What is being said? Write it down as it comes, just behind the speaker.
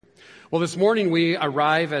Well, this morning we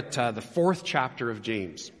arrive at the fourth chapter of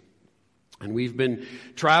James. And we've been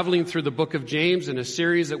traveling through the book of James in a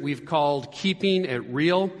series that we've called Keeping It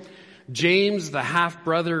Real. James, the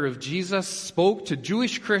half-brother of Jesus, spoke to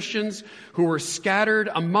Jewish Christians who were scattered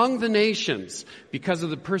among the nations because of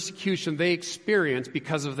the persecution they experienced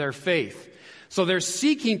because of their faith. So they're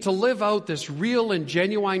seeking to live out this real and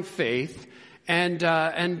genuine faith, and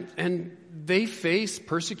they face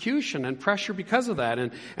persecution and pressure because of that.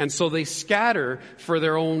 And so they scatter for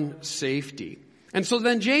their own safety. And so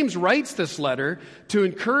then James writes this letter to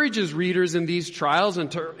encourage his readers in these trials and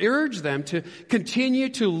to urge them to continue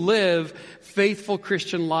to live faithful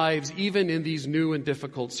Christian lives even in these new and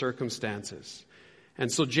difficult circumstances.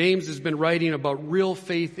 And so James has been writing about real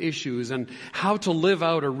faith issues and how to live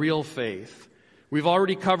out a real faith. We've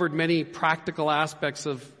already covered many practical aspects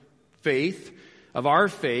of faith, of our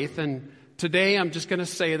faith, and today I'm just going to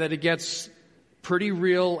say that it gets pretty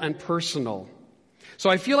real and personal. So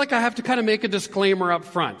I feel like I have to kind of make a disclaimer up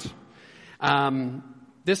front.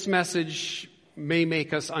 This message may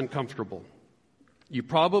make us uncomfortable. You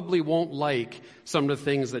probably won't like some of the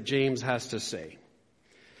things that James has to say.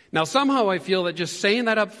 Now somehow I feel that just saying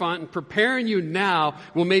that up front and preparing you now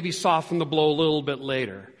will maybe soften the blow a little bit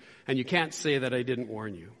later. And you can't say that I didn't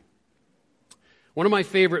warn you. One of my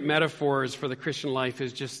favorite metaphors for the Christian life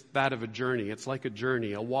is just that of a journey. It's like a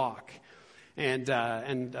journey, a walk. And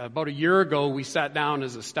about a year ago, we sat down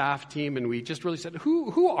as a staff team and we just really said,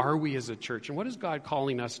 who are we as a church and what is God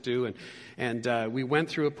calling us to? And we went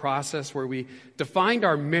through a process where we defined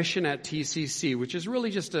our mission at TCC, which is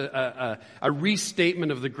really just a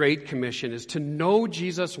restatement of the Great Commission, is to know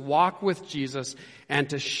Jesus, walk with Jesus, and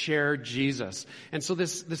to share Jesus. And so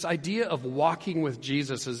this idea of walking with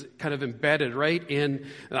Jesus is kind of embedded right in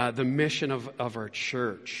the mission of our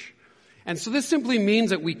church. And so this simply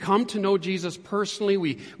means that we come to know Jesus personally.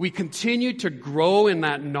 We continue to grow in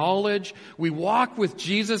that knowledge. We walk with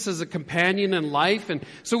Jesus as a companion in life. And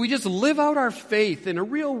so we just live out our faith in a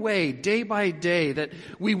real way, day by day, that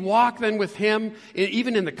we walk then with Him,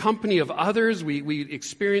 even in the company of others. We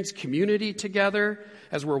experience community together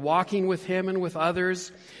as we're walking with Him and with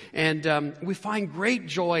others. And we find great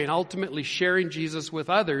joy in ultimately sharing Jesus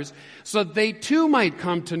with others so that they too might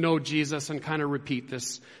come to know Jesus and kind of repeat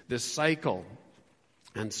this cycle.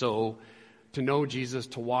 And so to know Jesus,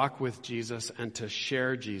 to walk with Jesus, and to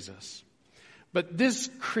share Jesus. But this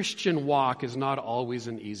Christian walk is not always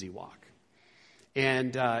an easy walk.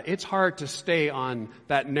 And it's hard to stay on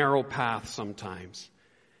that narrow path sometimes.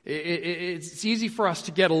 It's easy for us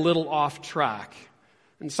to get a little off track.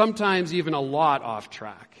 And sometimes even a lot off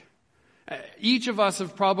track. Each of us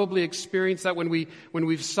have probably experienced that when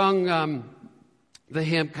we've sung the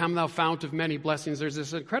hymn, "Come Thou Fount of Many Blessings." There's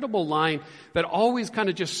this incredible line that always kind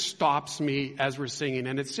of just stops me as we're singing.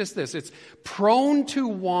 And it's just this. It's prone to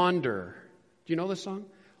wander. Do you know this song?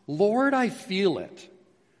 Lord, I feel it.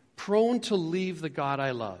 Prone to leave the God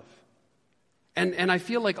I love. And I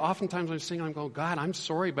feel like oftentimes when I'm singing, I'm going, God, I'm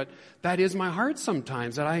sorry, but that is my heart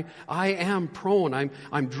sometimes, that I am prone.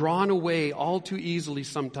 I'm drawn away all too easily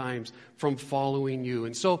sometimes from following you.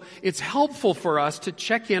 And so it's helpful for us to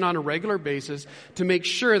check in on a regular basis to make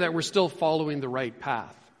sure that we're still following the right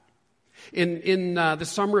path. In the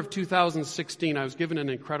summer of 2016, I was given an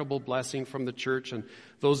incredible blessing from the church, and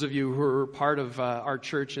those of you who were part of our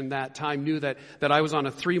church in that time knew that I was on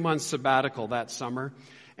a 3-month sabbatical that summer.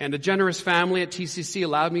 And a generous family at TCC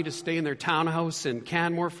allowed me to stay in their townhouse in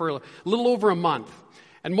Canmore for a little over a month.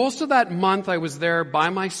 And most of that month I was there by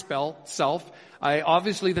myself. I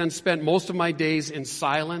obviously then spent most of my days in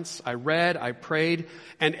silence. I read, I prayed,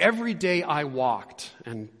 and every day I walked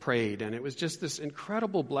and prayed. And it was just this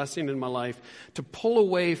incredible blessing in my life to pull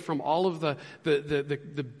away from all of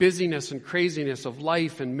the busyness and craziness of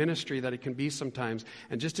life and ministry that it can be sometimes,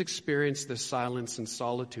 and just experience this silence and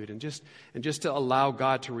solitude, and just to allow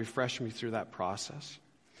God to refresh me through that process.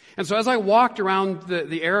 And so as I walked around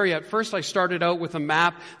the area, at first I started out with a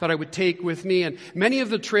map that I would take with me. And many of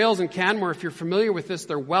the trails in Canmore, if you're familiar with this,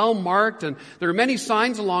 they're well marked. And there are many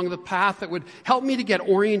signs along the path that would help me to get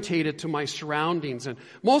orientated to my surroundings. And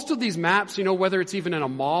most of these maps, whether it's even in a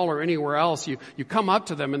mall or anywhere else, you come up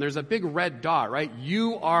to them and there's a big red dot, right?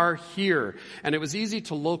 You are here. And it was easy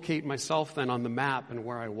to locate myself then on the map and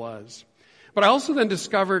where I was. But I also then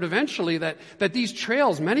discovered eventually that these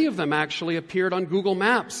trails, many of them actually appeared on Google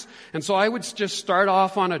Maps. And so I would just start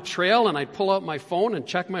off on a trail and I'd pull out my phone and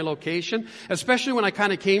check my location, especially when I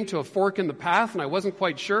kind of came to a fork in the path and I wasn't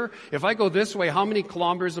quite sure, if I go this way, how many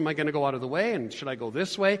kilometers am I going to go out of the way, and should I go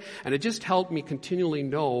this way? And it just helped me continually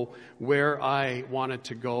know where I wanted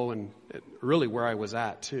to go and really where I was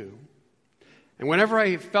at too. And whenever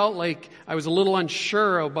I felt like I was a little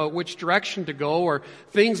unsure about which direction to go, or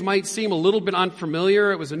things might seem a little bit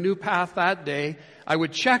unfamiliar, it was a new path that day, I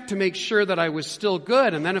would check to make sure that I was still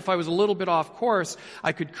good. And then if I was a little bit off course,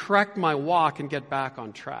 I could correct my walk and get back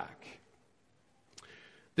on track.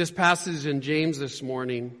 This passage in James this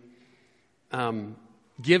morning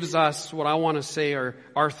gives us what I want to say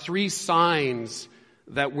are three signs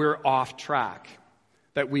that we're off track,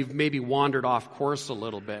 that we've maybe wandered off course a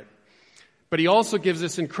little bit. But he also gives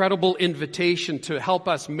this incredible invitation to help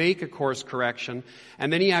us make a course correction,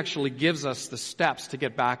 and then he actually gives us the steps to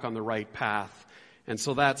get back on the right path. And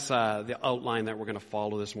so that's the outline that we're going to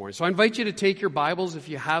follow this morning. So I invite you to take your Bibles if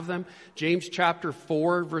you have them. James chapter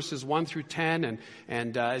 4, verses 1 through 10.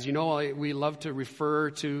 And as you know, we love to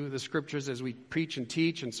refer to the Scriptures as we preach and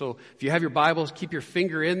teach. And so if you have your Bibles, keep your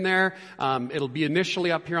finger in there. It'll be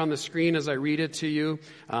initially up here on the screen as I read it to you.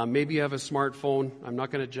 Maybe you have a smartphone. I'm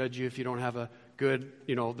not going to judge you if you don't have a good,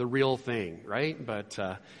 the real thing, right? But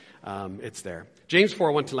it's there. James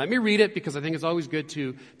 4:1-10. Let me read it because I think it's always good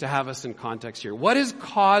to have us in context here. What is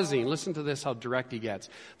causing, listen to this, how direct he gets,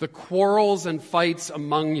 the quarrels and fights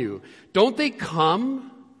among you? Don't they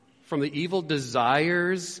come from the evil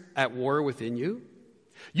desires at war within you?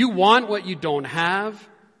 You want what you don't have,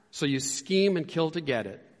 so you scheme and kill to get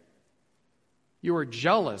it. You are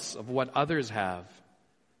jealous of what others have,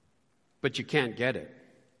 but you can't get it.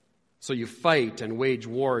 So you fight and wage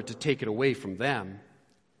war to take it away from them.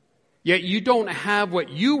 Yet you don't have what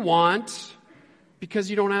you want because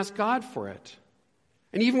you don't ask God for it.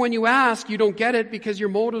 And even when you ask, you don't get it because your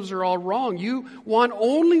motives are all wrong. You want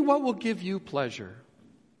only what will give you pleasure.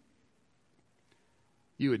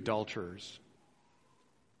 You adulterers.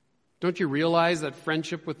 Don't you realize that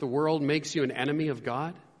friendship with the world makes you an enemy of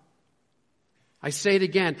God? I say it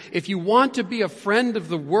again. If you want to be a friend of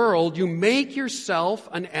the world, you make yourself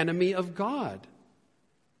an enemy of God.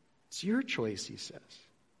 It's your choice, he says.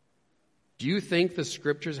 Do you think the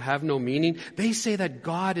Scriptures have no meaning? They say that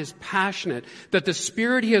God is passionate, that the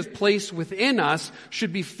Spirit he has placed within us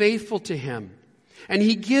should be faithful to him. And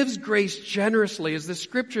he gives grace generously, as the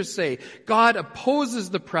Scriptures say. God opposes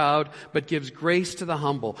the proud, but gives grace to the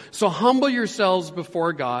humble. So humble yourselves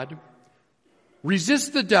before God.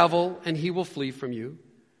 Resist the devil, and he will flee from you.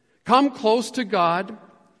 Come close to God,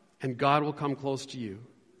 and God will come close to you.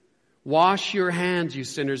 Wash your hands, you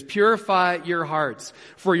sinners. Purify your hearts,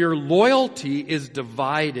 for your loyalty is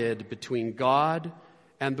divided between God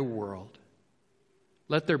and the world.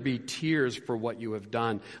 Let there be tears for what you have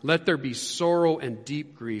done. Let there be sorrow and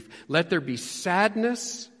deep grief. Let there be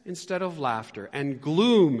sadness instead of laughter, and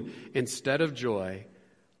gloom instead of joy.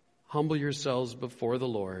 Humble yourselves before the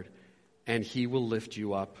Lord, and he will lift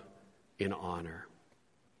you up in honor.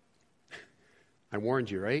 I warned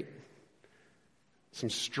you, right? Some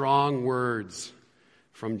strong words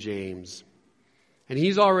from James. And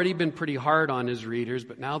he's already been pretty hard on his readers,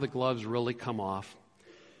 but now the gloves really come off.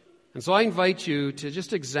 And so I invite you to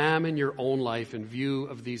just examine your own life in view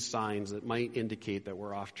of these signs that might indicate that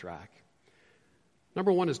we're off track.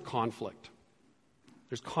 Number one is conflict.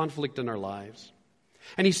 There's conflict in our lives.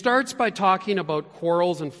 And he starts by talking about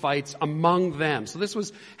quarrels and fights among them. So this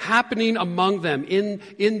was happening among them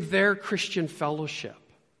in their Christian fellowship.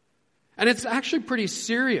 And it's actually pretty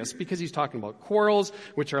serious because he's talking about quarrels,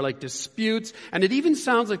 which are like disputes. And it even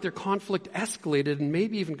sounds like their conflict escalated and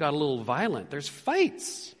maybe even got a little violent. There's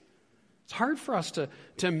fights. It's hard for us to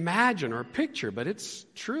imagine or picture, but it's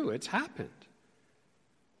true. It's happened.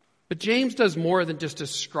 But James does more than just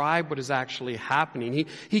describe what is actually happening.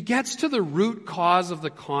 He gets to the root cause of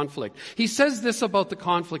the conflict. He says this about the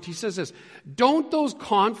conflict. He says this, don't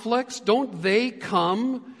they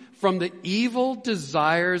come from the evil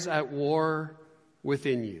desires at war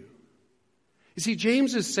within you? You see,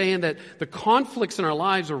 James is saying that the conflicts in our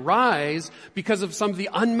lives arise because of some of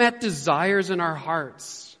the unmet desires in our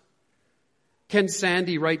hearts. Ken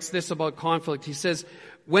Sande writes this about conflict. He says,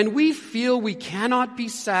 when we feel we cannot be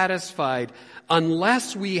satisfied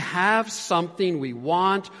unless we have something we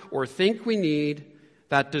want or think we need,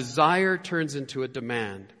 that desire turns into a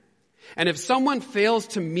demand. And if someone fails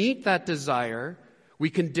to meet that desire, we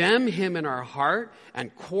condemn him in our heart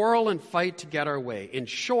and quarrel and fight to get our way. In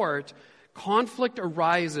short, conflict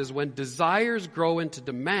arises when desires grow into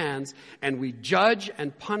demands and we judge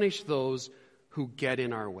and punish those who get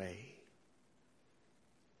in our way.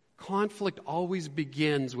 Conflict always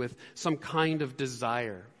begins with some kind of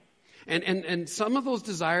desire. And some of those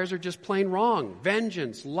desires are just plain wrong.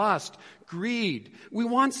 Vengeance, lust, greed. We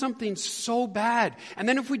want something so bad. And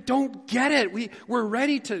then if we don't get it, we're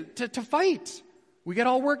ready to fight. We get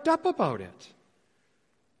all worked up about it.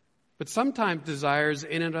 But sometimes desires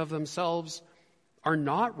in and of themselves are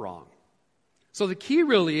not wrong. So the key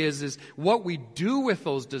really is what we do with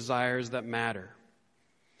those desires that matter.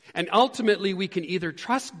 And ultimately, we can either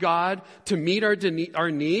trust God to meet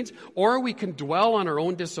our needs, or we can dwell on our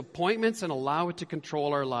own disappointments and allow it to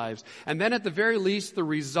control our lives. And then at the very least, the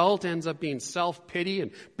result ends up being self-pity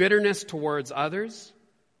and bitterness towards others,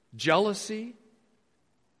 jealousy.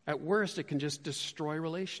 At worst, it can just destroy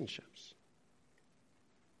relationships.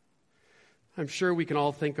 I'm sure we can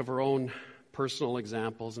all think of our own personal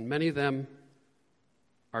examples, and many of them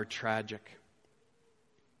are tragic,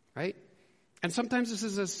 right? And sometimes this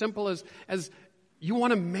is as simple as you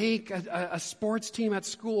want to make a sports team at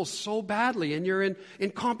school so badly, and you're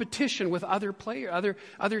in competition with other players,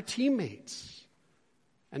 other teammates.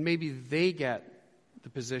 And maybe they get the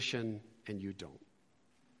position and you don't.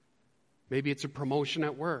 Maybe it's a promotion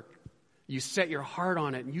at work. You set your heart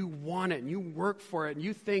on it and you want it and you work for it and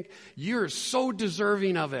you think you're so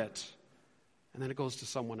deserving of it. And then it goes to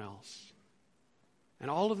someone else. And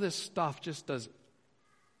all of this stuff just does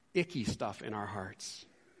icky stuff in our hearts.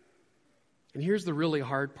 And here's the really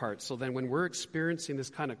hard part. So then when we're experiencing this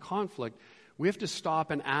kind of conflict, we have to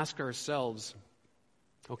stop and ask ourselves,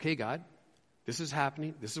 okay, God, this is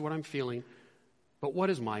happening. This is what I'm feeling. But what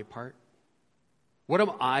is my part? What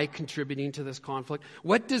am I contributing to this conflict?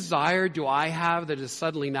 What desire do I have that is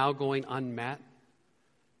suddenly now going unmet?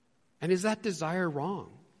 And is that desire wrong?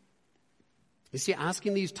 You see,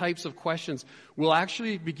 asking these types of questions will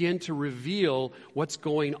actually begin to reveal what's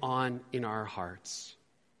going on in our hearts.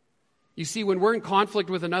 You see, when we're in conflict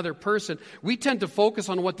with another person, we tend to focus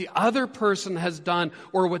on what the other person has done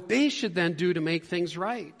or what they should then do to make things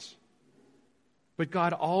right. But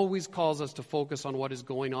God always calls us to focus on what is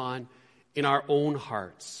going on in our own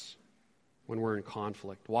hearts when we're in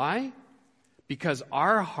conflict. Why? Because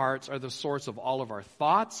our hearts are the source of all of our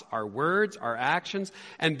thoughts, our words, our actions,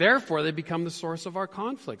 and therefore they become the source of our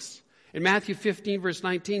conflicts. In Matthew 15, verse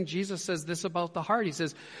 19, Jesus says this about the heart. He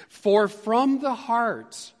says, "For from the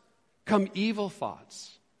heart come evil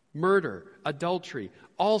thoughts, murder, adultery,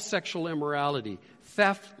 all sexual immorality,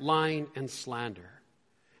 theft, lying, and slander."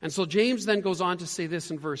 And so James then goes on to say this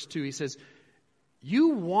in verse 2. He says, you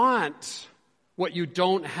want what you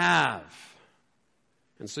don't have.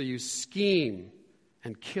 And so you scheme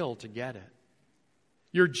and kill to get it.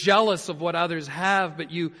 You're jealous of what others have,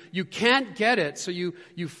 but you can't get it, so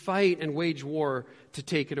you fight and wage war to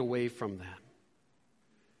take it away from them.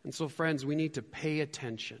 And so, friends, we need to pay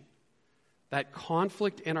attention. That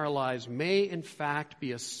conflict in our lives may, in fact,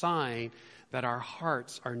 be a sign that our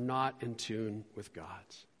hearts are not in tune with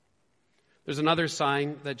God's. There's another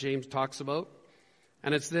sign that James talks about,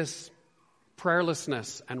 and it's this: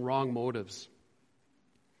 prayerlessness and wrong motives.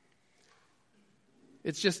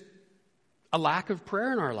 It's just a lack of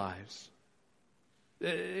prayer in our lives.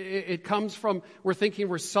 It comes from we're thinking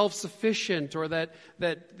we're self-sufficient, or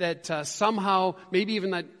that somehow, maybe even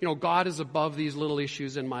that, God is above these little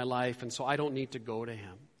issues in my life, and so I don't need to go to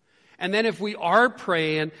Him. And then if we are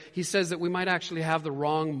praying, he says that we might actually have the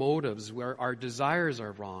wrong motives, where our desires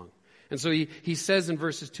are wrong. And so he says in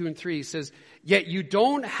verses 2 and 3, he says, "Yet you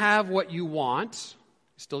don't have what you want."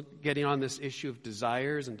 Still getting on this issue of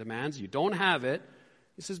desires and demands. You don't have it.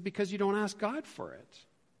 He says, because you don't ask God for it.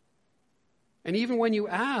 And even when you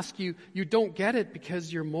ask, you don't get it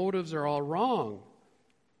because your motives are all wrong.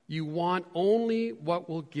 You want only what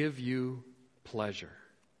will give you pleasure.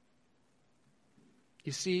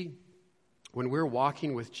 You see, when we're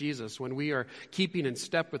walking with Jesus, when we are keeping in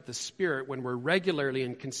step with the Spirit, when we're regularly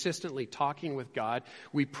and consistently talking with God,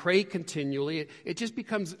 we pray continually, it just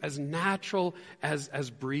becomes as natural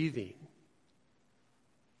as breathing.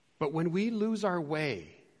 But when we lose our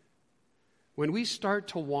way, when we start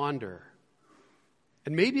to wander,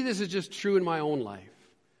 and maybe this is just true in my own life,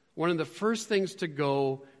 one of the first things to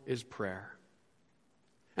go is prayer.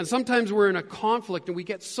 And sometimes we're in a conflict and we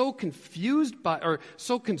get so confused by, or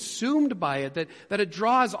so consumed by it, that it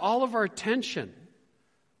draws all of our attention.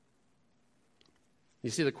 You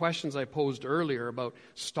see, the questions I posed earlier about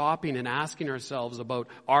stopping and asking ourselves about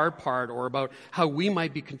our part, or about how we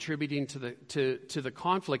might be contributing to the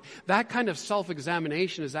conflict, that kind of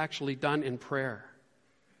self-examination is actually done in prayer.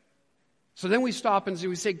 So then we stop and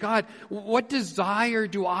we say, God, what desire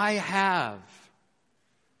do I have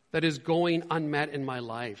that is going unmet in my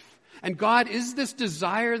life? And God, is this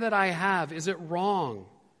desire that I have, is it wrong?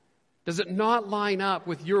 Does it not line up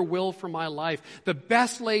with your will for my life, the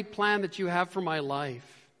best laid plan that you have for my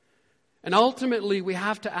life? And ultimately, we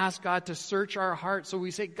have to ask God to search our heart. So we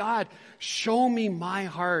say, God, show me my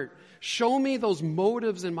heart. Show me those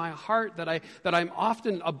motives in my heart that I'm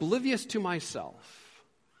often oblivious to myself.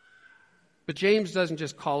 But James doesn't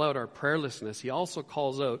just call out our prayerlessness. He also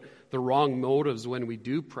calls out the wrong motives when we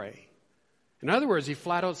do pray. In other words, he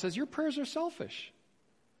flat out says, your prayers are selfish.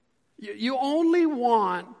 You only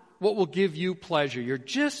want what will give you pleasure. You're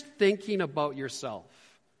just thinking about yourself.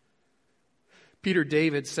 Peter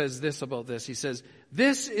David says this about this. He says,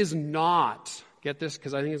 this is not, get this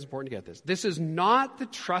because I think it's important to get this. This is not the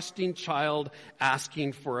trusting child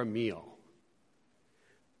asking for a meal,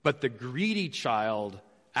 but the greedy child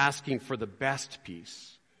asking for the best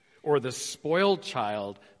piece, or the spoiled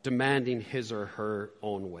child demanding his or her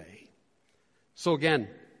own way. So again,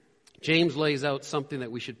 James lays out something that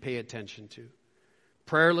we should pay attention to.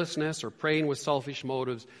 Prayerlessness or praying with selfish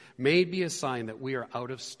motives may be a sign that we are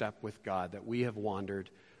out of step with God, that we have wandered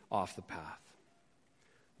off the path.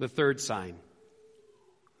 The third sign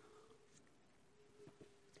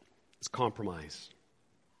is compromise.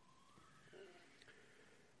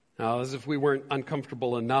 Now, as if we weren't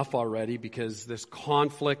uncomfortable enough already because this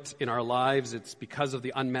conflict in our lives, it's because of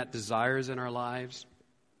the unmet desires in our lives.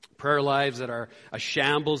 Prayer lives that are a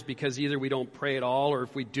shambles because either we don't pray at all, or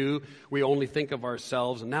if we do, we only think of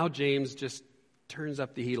ourselves. And now James just turns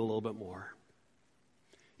up the heat a little bit more.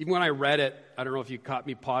 Even when I read it, I don't know if you caught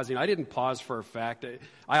me pausing. I didn't pause for effect.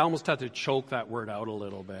 I almost had to choke that word out a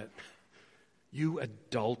little bit. You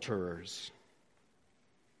adulterers.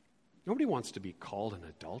 Nobody wants to be called an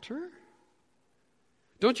adulterer.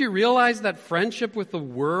 Don't you realize that friendship with the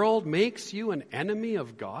world makes you an enemy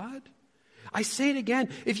of God? I say it again,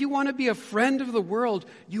 if you want to be a friend of the world,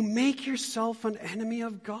 you make yourself an enemy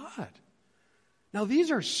of God. Now, these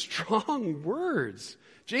are strong words.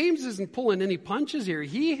 James isn't pulling any punches here.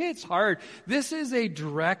 He hits hard. This is a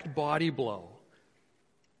direct body blow.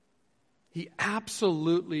 He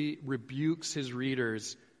absolutely rebukes his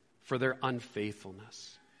readers for their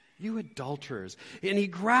unfaithfulness. You adulterers. And he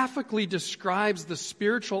graphically describes the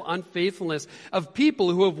spiritual unfaithfulness of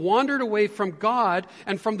people who have wandered away from God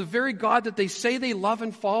and from the very God that they say they love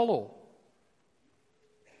and follow.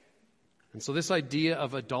 And so this idea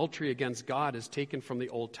of adultery against God is taken from the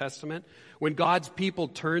Old Testament. When God's people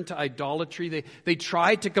turned to idolatry, they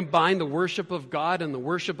tried to combine the worship of God and the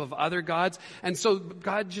worship of other gods. And so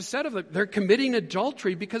God just said of them, they're committing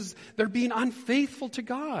adultery because they're being unfaithful to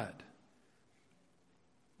God.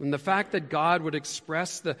 And the fact that God would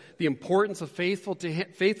express the importance of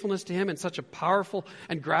faithfulness to Him in such a powerful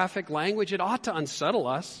and graphic language, it ought to unsettle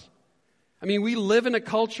us. I mean, we live in a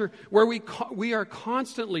culture where we are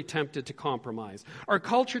constantly tempted to compromise. Our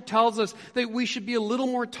culture tells us that we should be a little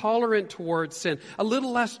more tolerant towards sin, a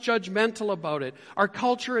little less judgmental about it. Our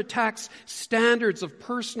culture attacks standards of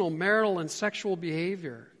personal, marital, and sexual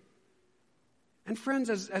behavior. And friends,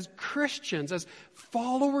 as Christians, as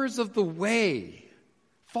followers of the way,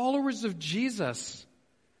 followers of Jesus,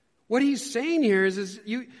 what he's saying here is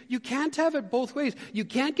you can't have it both ways. You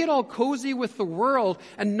can't get all cozy with the world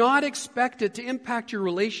and not expect it to impact your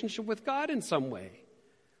relationship with God in some way.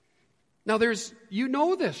 Now you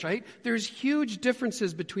know this, right? There's huge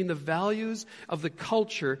differences between the values of the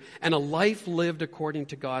culture and a life lived according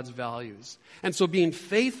to God's values. And so being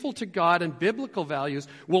faithful to God and biblical values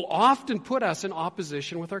will often put us in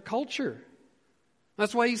opposition with our culture.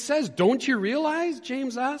 That's why he says, don't you realize,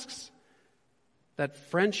 James asks, that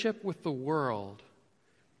friendship with the world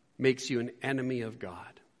makes you an enemy of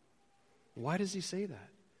God? Why does he say that?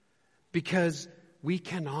 Because we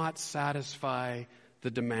cannot satisfy the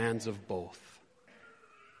demands of both.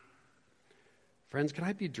 Friends, can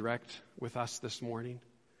I be direct with us this morning?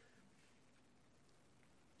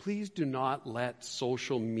 Please do not let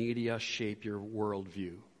social media shape your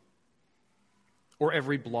worldview, or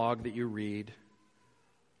every blog that you read,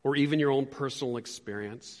 or even your own personal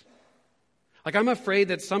experience. Like, I'm afraid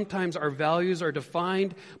that sometimes our values are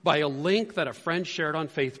defined by a link that a friend shared on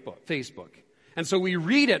Facebook. And so we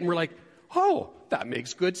read it and we're like, oh, that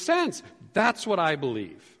makes good sense. That's what I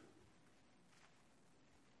believe.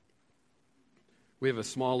 We have a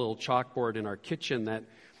small little chalkboard in our kitchen that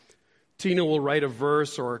Tina will write a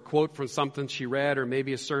verse or a quote from something she read or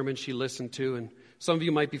maybe a sermon she listened to. And some of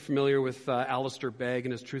you might be familiar with Alistair Begg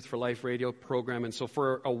and his Truth for Life radio program. And so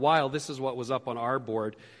for a while, this is what was up on our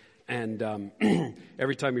board. And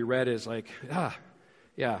every time we read it, it's like,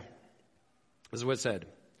 yeah. This is what it said.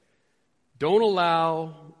 Don't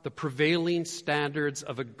allow the prevailing standards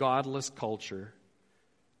of a godless culture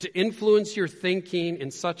to influence your thinking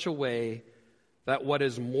in such a way that what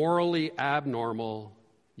is morally abnormal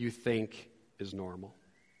you think is normal.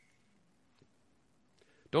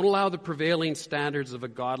 Don't allow the prevailing standards of a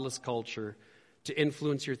godless culture to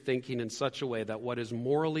influence your thinking in such a way that what is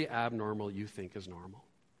morally abnormal you think is normal.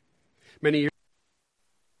 Many years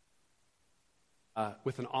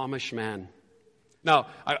with an Amish man Now,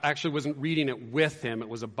 I actually wasn't reading it with him. It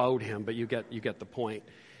was about him, but you get the point.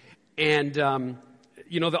 And,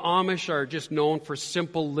 the Amish are just known for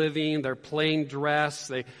simple living. They're plain dress.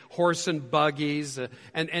 They horse and buggies.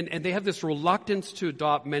 And they have this reluctance to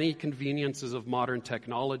adopt many conveniences of modern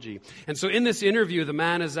technology. And so in this interview, the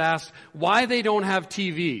man is asked why they don't have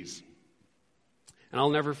TVs. And I'll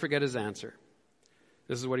never forget his answer.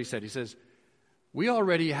 This is what he said. He says, "We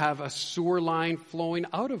already have a sewer line flowing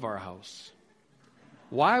out of our house.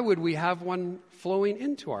 Why would we have one flowing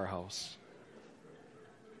into our house?"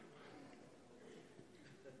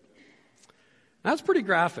 That's pretty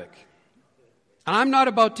graphic. And I'm not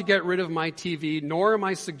about to get rid of my TV, nor am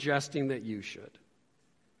I suggesting that you should.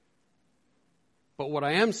 But what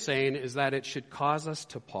I am saying is that it should cause us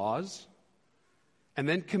to pause and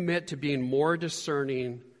then commit to being more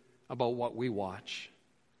discerning about what we watch.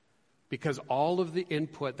 Because all of the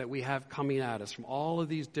input that we have coming at us from all of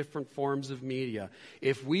these different forms of media,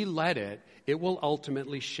 if we let it, it will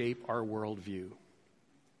ultimately shape our worldview.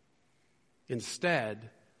 Instead,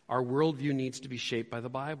 our worldview needs to be shaped by the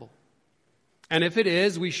Bible. And if it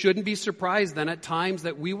is, we shouldn't be surprised then at times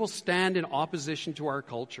that we will stand in opposition to our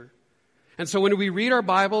culture. And so when we read our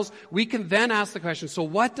Bibles, we can then ask the question, so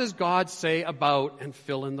what does God say about, and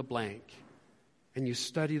fill in the blank? And you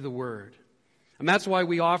study the Word. And that's why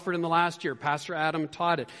we offered in the last year, Pastor Adam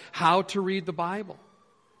taught it, how to read the Bible.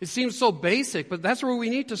 It seems so basic, but that's where we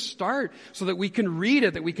need to start so that we can read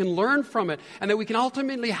it, that we can learn from it, and that we can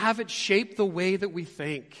ultimately have it shape the way that we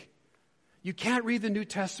think. You can't read the New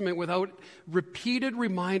Testament without repeated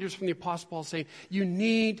reminders from the Apostle Paul saying, you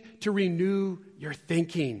need to renew your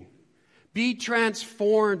thinking. Be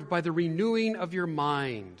transformed by the renewing of your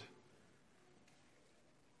mind.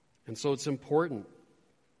 And so it's important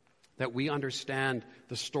that we understand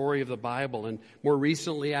the story of the Bible. And more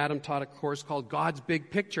recently, Adam taught a course called God's Big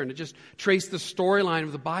Picture, and it just traced the storyline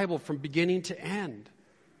of the Bible from beginning to end.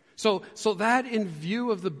 So that in view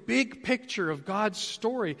of the big picture of God's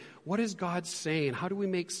story, what is God saying? How do we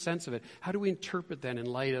make sense of it? How do we interpret that in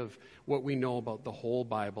light of what we know about the whole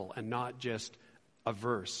Bible and not just a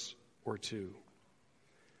verse or two?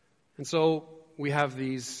 And so we have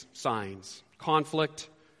these signs. Conflict.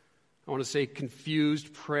 I want to say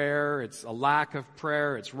confused prayer. It's a lack of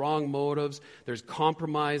prayer. It's wrong motives. There's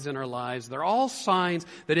compromise in our lives. They're all signs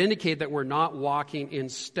that indicate that we're not walking in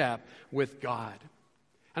step with God.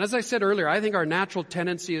 And as I said earlier, I think our natural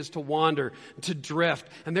tendency is to wander, to drift,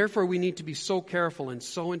 and therefore we need to be so careful and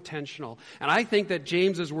so intentional. And I think that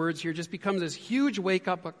James's words here just becomes this huge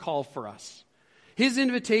wake-up call for us. His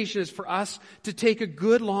invitation is for us to take a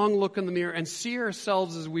good long look in the mirror and see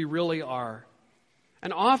ourselves as we really are.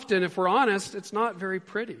 And often, if we're honest, it's not very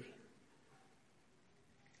pretty.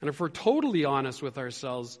 And if we're totally honest with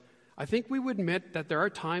ourselves, I think we would admit that there are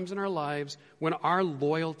times in our lives when our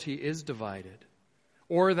loyalty is divided.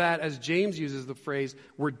 Or that, as James uses the phrase,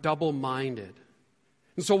 we're double-minded.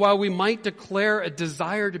 And so while we might declare a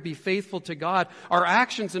desire to be faithful to God, our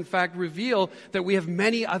actions, in fact, reveal that we have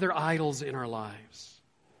many other idols in our lives.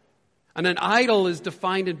 And an idol is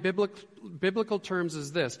defined in biblical terms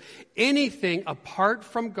as this: anything apart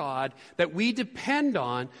from God that we depend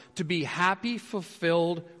on to be happy,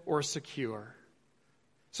 fulfilled, or secure.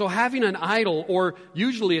 So having an idol, or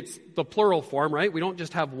usually it's the plural form, right? We don't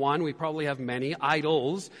just have one, we probably have many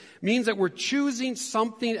idols, means that we're choosing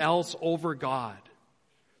something else over God.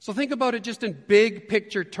 So think about it just in big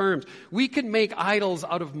picture terms. We can make idols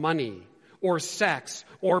out of money, or sex,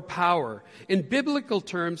 or power. In biblical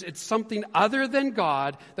terms, it's something other than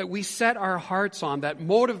God that we set our hearts on, that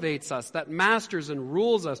motivates us, that masters and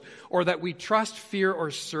rules us, or that we trust, fear, or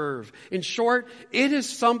serve. In short, it is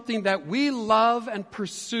something that we love and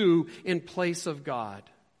pursue in place of God.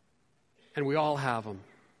 And we all have them.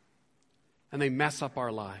 And they mess up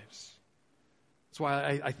our lives. That's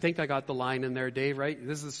why I think I got the line in there, Dave, right?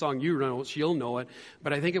 This is a song you know, you'll know it.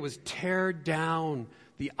 But I think it was tear down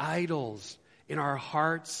the idols in our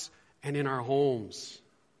hearts and in our homes.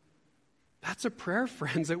 That's a prayer,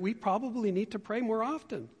 friends, that we probably need to pray more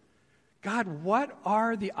often. God, what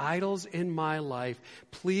are the idols in my life?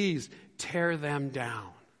 Please tear them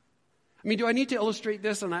down. I mean, do I need to illustrate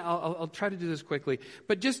this? And I'll try to do this quickly.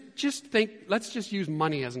 But just think, let's just use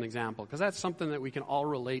money as an example, because that's something that we can all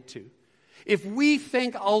relate to. If we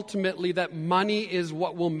think ultimately that money is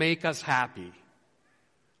what will make us happy,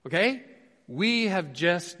 okay? We have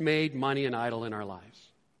just made money an idol in our lives.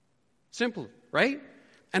 Simple, right?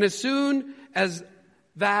 And as soon as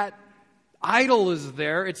that idol is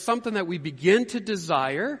there, it's something that we begin to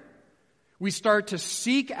desire. We start to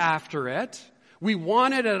seek after it. We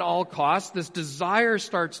want it at all costs. This desire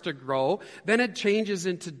starts to grow. Then it changes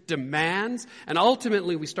into demands. And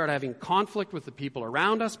ultimately, we start having conflict with the people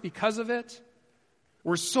around us because of it.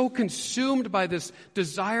 We're so consumed by this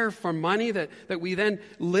desire for money that we then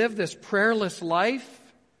live this prayerless life.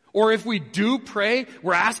 Or if we do pray,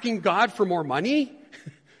 we're asking God for more money.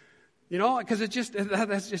 Because it's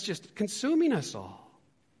just consuming us all.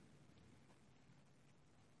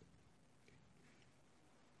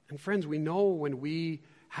 And friends, we know when we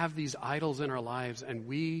have these idols in our lives and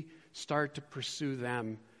we start to pursue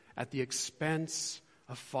them at the expense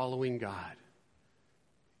of following God,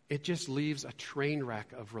 it just leaves a train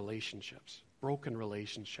wreck of relationships, broken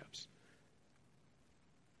relationships.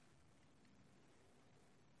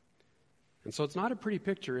 And so it's not a pretty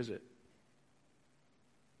picture, is it?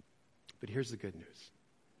 But here's the good news.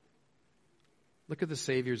 Look at the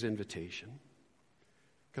Savior's invitation.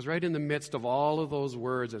 Because right in the midst of all of those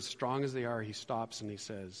words, as strong as they are, he stops and he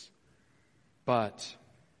says, but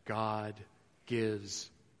God gives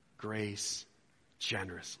grace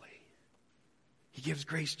generously. He gives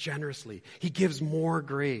grace generously. He gives more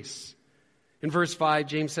grace. In verse 5,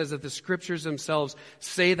 James says that the Scriptures themselves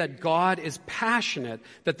say that God is passionate,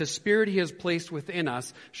 that the Spirit he has placed within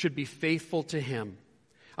us should be faithful to him.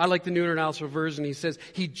 I like the New International Version. He says,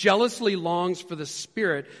 he jealously longs for the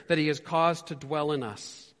Spirit that he has caused to dwell in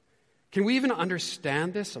us. Can we even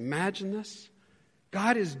understand this? Imagine this.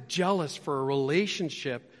 God is jealous for a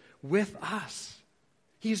relationship with us.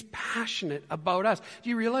 He is passionate about us. Do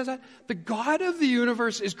you realize that? The God of the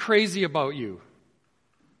universe is crazy about you.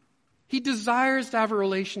 He desires to have a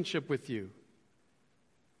relationship with you.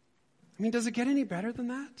 I mean, does it get any better than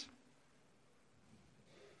that?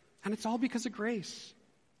 And it's all because of grace.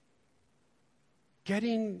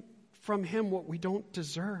 Getting from him what we don't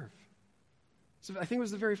deserve. So I think it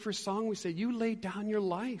was the very first song we said, you laid down your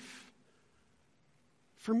life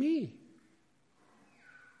for me.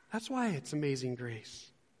 That's why it's amazing grace.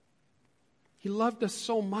 He loved us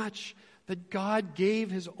so much that God gave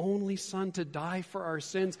his only Son to die for our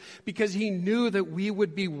sins because he knew that we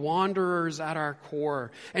would be wanderers at our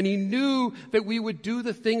core. And he knew that we would do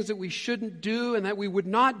the things that we shouldn't do and that we would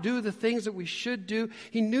not do the things that we should do.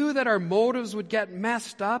 He knew that our motives would get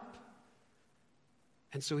messed up.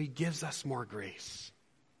 And so he gives us more grace.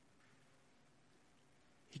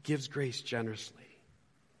 He gives grace generously.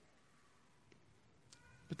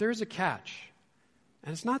 But there is a catch.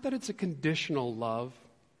 And it's not that it's a conditional love,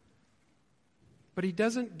 but he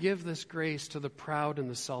doesn't give this grace to the proud and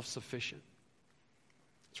the self-sufficient.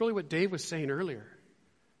 It's really what Dave was saying earlier,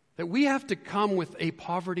 that we have to come with a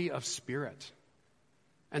poverty of spirit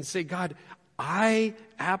and say, God, I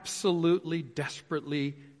absolutely,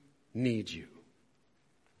 desperately need you.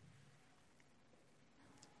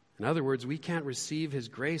 In other words, we can't receive his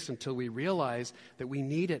grace until we realize that we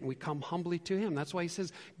need it and we come humbly to him. That's why he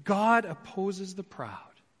says, God opposes the proud.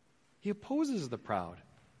 He opposes the proud.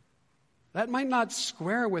 That might not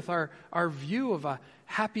square with our view of a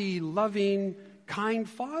happy, loving, kind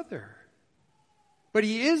Father. But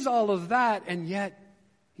he is all of that, and yet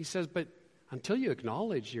he says, but until you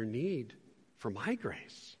acknowledge your need for my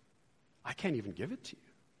grace, I can't even give it to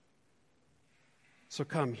you. So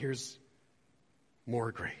come, here's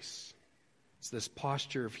more grace. It's this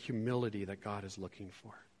posture of humility that God is looking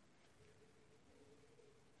for.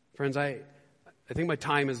 Friends, I think my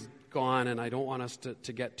time is gone, and I don't want us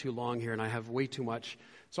to get too long here, and I have way too much.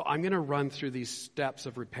 So I'm going to run through these steps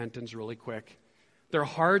of repentance really quick. They're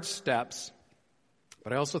hard steps,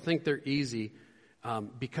 but I also think they're easy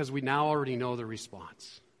because we now already know the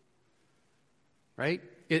response. Right?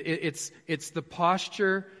 It's the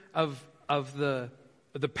posture of the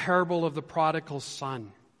parable of the prodigal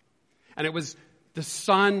son. And it was the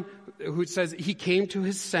son who says he came to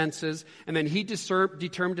his senses, and then he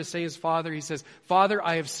determined to say to his father, he says, Father,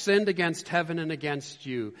 I have sinned against heaven and against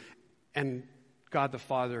you. And God the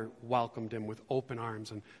Father welcomed him with open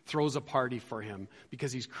arms and throws a party for him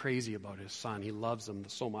because he's crazy about his son. He loves him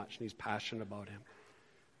so much and he's passionate about him.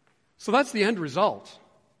 So that's the end result.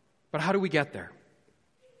 But how do we get there?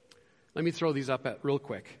 Let me throw these up real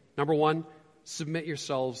quick. Number one, submit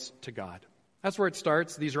yourselves to God. That's where it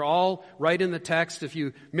starts. These are all right in the text. If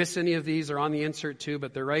you miss any of these, they're on the insert too,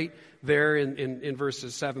 but they're right there in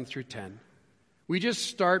verses 7 through 10. We just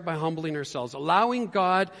start by humbling ourselves, allowing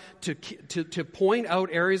God to point out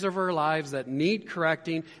areas of our lives that need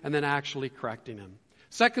correcting and then actually correcting them.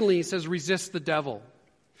 Secondly, he says, resist the devil.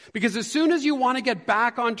 Because as soon as you want to get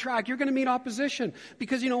back on track, you're going to meet opposition.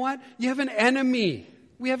 Because you know what? You have an enemy.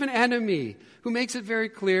 We have an enemy who makes it very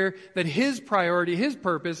clear that his priority, his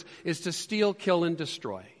purpose, is to steal, kill, and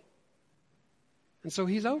destroy. And so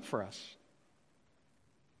he's out for us.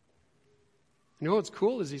 You know what's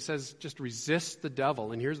cool is he says, just resist the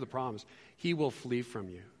devil, and here's the promise. He will flee from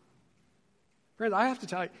you. Friends, I have to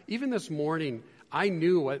tell you, even this morning, I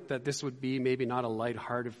knew that this would be maybe not a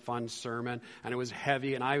lighthearted, fun sermon, and it was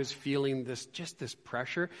heavy, and I was feeling this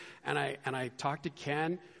pressure. And I talked to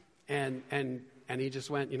Ken, and he just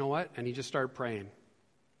went, you know what? And he just started praying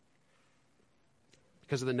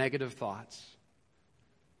because of the negative thoughts,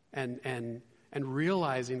 and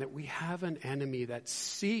realizing that we have an enemy that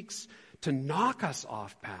seeks to knock us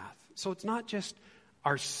off path. So it's not just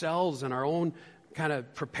ourselves and our own kind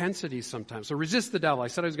of propensities sometimes. So resist the devil. I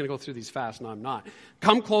said I was going to go through these fast. No, I'm not.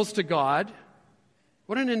 Come close to God.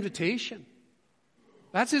 What an invitation.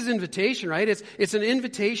 That's his invitation, right? It's an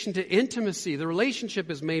invitation to intimacy. The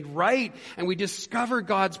relationship is made right, and we discover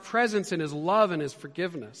God's presence in his love and his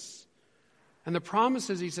forgiveness. And the promise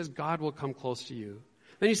is, he says, God will come close to you.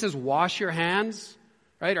 Then he says, wash your hands,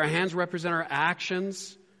 right? Our hands represent our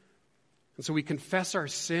actions. And so we confess our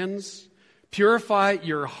sins. Purify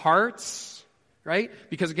your hearts. Right?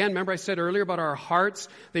 Because again, remember I said earlier about our hearts,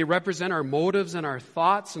 they represent our motives and our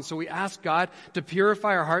thoughts. And so we ask God to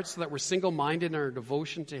purify our hearts so that we're single-minded in our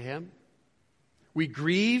devotion to him. We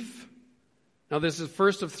grieve. Now this is the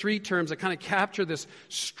first of three terms that kind of capture this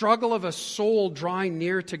struggle of a soul drawing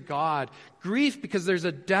near to God. Grief, because there's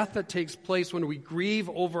a death that takes place when we grieve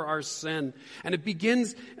over our sin. And it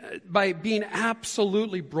begins by being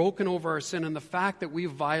absolutely broken over our sin and the fact that we've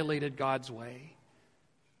violated God's way.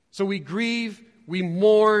 So we grieve, we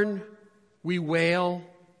mourn, we wail,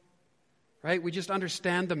 right? We just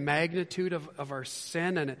understand the magnitude of our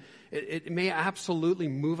sin, and it may absolutely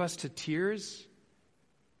move us to tears.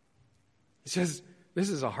 He says, this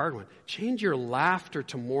is a hard one. Change your laughter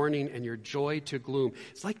to mourning and your joy to gloom.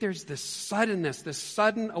 It's like there's this suddenness, this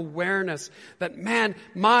sudden awareness that, man,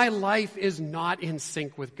 my life is not in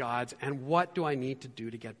sync with God's, and what do I need to do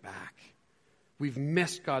to get back? We've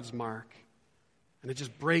missed God's mark. And it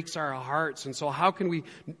just breaks our hearts. And so how can we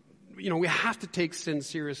have to take sin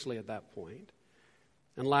seriously at that point.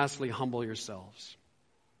 And lastly, humble yourselves.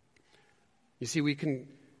 You see, we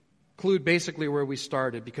conclude basically where we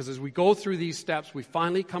started, because as we go through these steps, we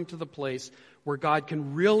finally come to the place where God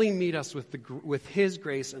can really meet us with his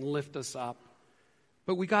grace and lift us up.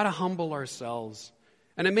 But we got to humble ourselves.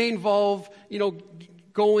 And it may involve,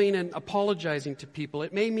 going and apologizing to people.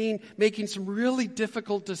 It may mean making some really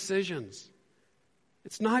difficult decisions.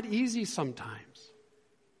 It's not easy sometimes.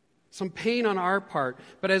 Some pain on our part.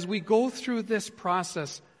 But as we go through this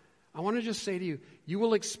process, I want to just say to you, you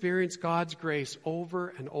will experience God's grace over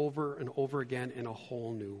and over and over again in a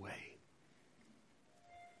whole new way.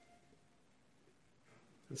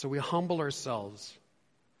 And so we humble ourselves.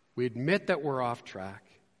 We admit that we're off track,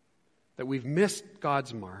 that we've missed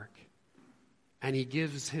God's mark, and he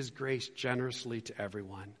gives his grace generously to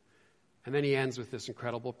everyone. And then he ends with this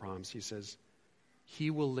incredible promise. He says, he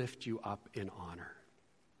will lift you up in honor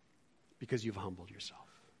because you've humbled yourself.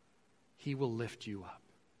 He will lift you up.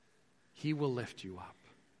 He will lift you up.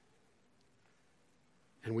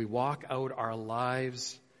 And we walk out our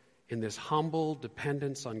lives in this humble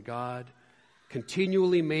dependence on God,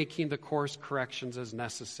 continually making the course corrections as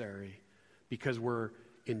necessary because we're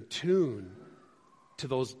in tune to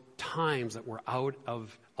those times that we're out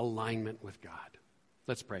of alignment with God.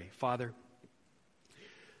 Let's pray. Father,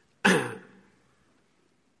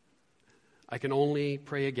 I can only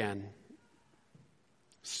pray again,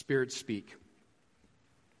 Spirit, speak,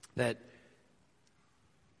 that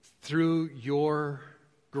through your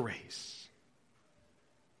grace,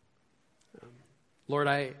 Lord,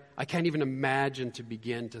 I can't even imagine to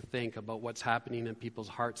begin to think about what's happening in people's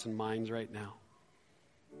hearts and minds right now.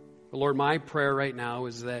 But Lord, my prayer right now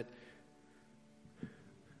is that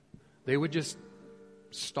they would just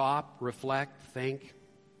stop, reflect, think,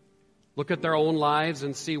 look at their own lives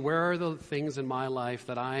and see, where are the things in my life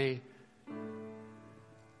that I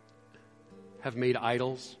have made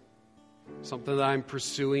idols, something that I'm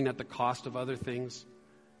pursuing at the cost of other things,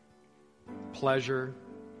 pleasure,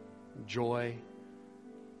 joy,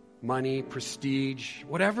 money, prestige,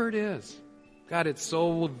 whatever it is. God, it's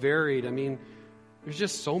so varied. I mean, there's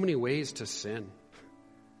just so many ways to sin.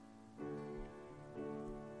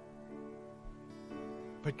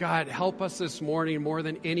 But God, help us this morning more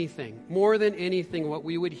than anything, what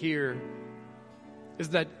we would hear is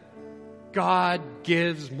that God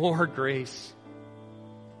gives more grace.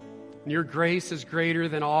 And your grace is greater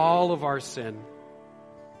than all of our sin.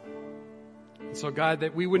 And so God,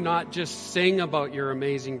 that we would not just sing about your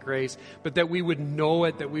amazing grace, but that we would know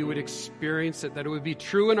it, that we would experience it, that it would be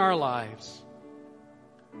true in our lives.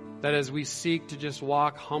 That as we seek to just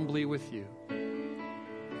walk humbly with you,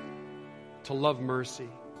 to love mercy,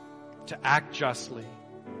 to act justly,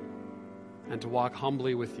 and to walk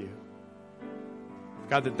humbly with you.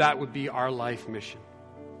 God, that would be our life mission.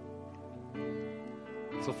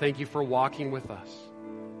 So thank you for walking with us.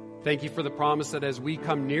 Thank you for the promise that as we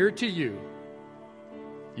come near to you,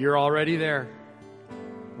 you're already there,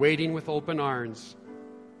 waiting with open arms,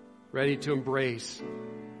 ready to embrace,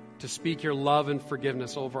 to speak your love and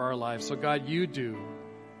forgiveness over our lives. So God, you do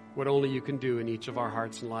what only you can do in each of our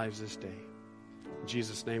hearts and lives this day. In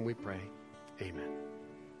Jesus' name we pray. Amen.